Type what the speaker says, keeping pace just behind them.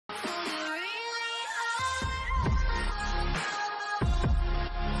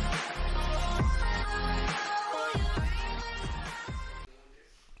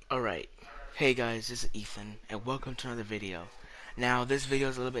Hey guys, this is Ethan, and welcome to another video. Now, this video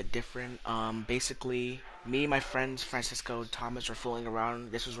is a little bit different. Basically, me and my friends Francisco, Thomas were fooling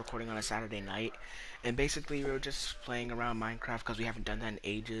around. This was recording on a Saturday night, and basically we were just playing around Minecraft because we haven't done that in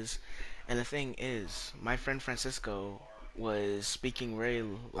ages. And the thing is, my friend Francisco was speaking very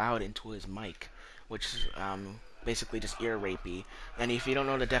loud into his mic, which is basically just ear rapey. And if you don't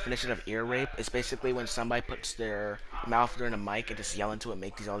know the definition of ear rape, it's basically when somebody puts their mouth during a mic and just yell into it,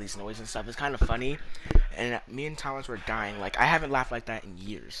 make all these noises and stuff. It's kind of funny, and me and Thomas were dying. Like, I haven't laughed like that in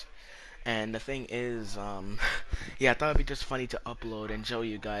years. And the thing is, yeah, I thought it'd be just funny to upload and show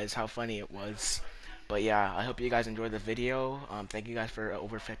you guys how funny it was. But yeah, I hope you guys enjoyed the video. Thank you guys for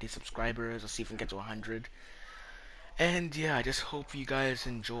over 50 subscribers. I'll see if we can get to 100. And yeah, I just hope you guys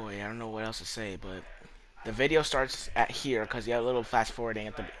enjoy. I don't know what else to say, but the video starts at here because you have a little fast forwarding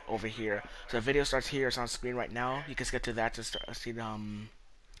at over here. So the video starts here. It's on screen right now. You can skip to that to see the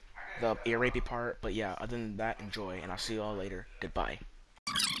ear rapey part. But yeah, other than that, enjoy, and I'll see you all later. Goodbye.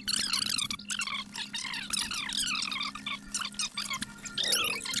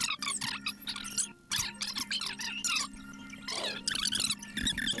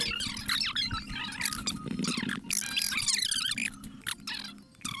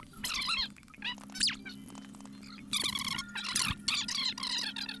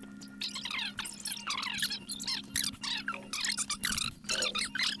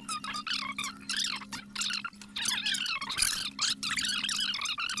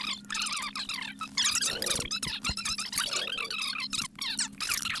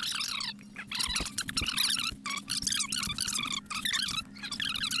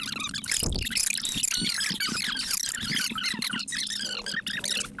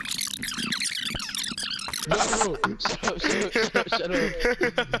 No, shut up.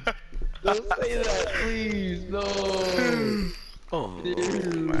 Don't say that, please. No. Oh my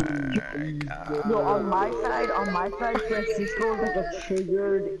god. No, on my side, Francisco is like a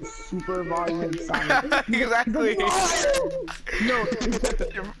triggered super volume sound. Exactly.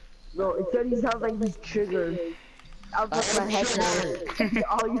 No, it said he sounds like he's triggered. I'll put my headphones.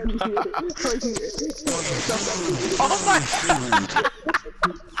 All you hear. Oh my god.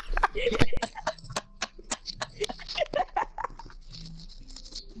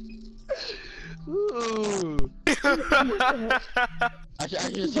 Ooh. I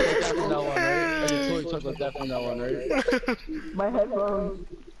should talk that from now on, right? I should totally talk about that from now on, right? My headphones.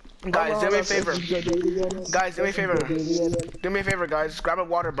 Guys, do me a favor. Guys, do me a favor. Do me a favor, guys. Grab a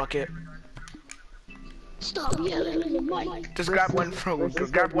water bucket. Stop yelling in the mic. Just grab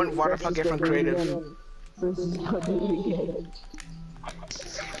one water bucket from Creative. Francisco, do it again.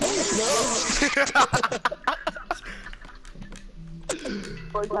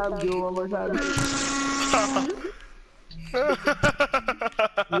 One more time, do it one more time.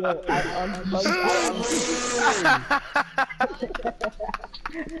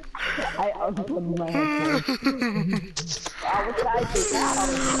 I unplugged my headphones.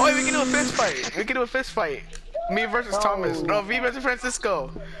 Oh, we can do a fist fight. We can do a fist fight. Me versus Thomas. No, me versus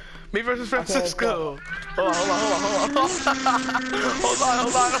Francisco. Me versus Francisco. Hold on.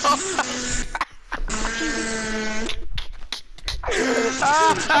 I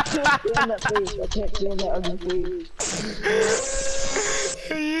can't feel that ugly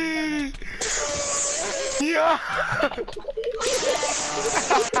face. Yeah.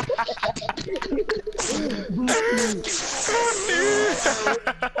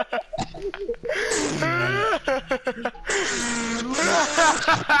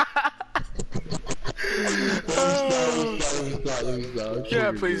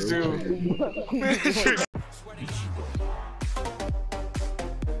 Yeah, please do.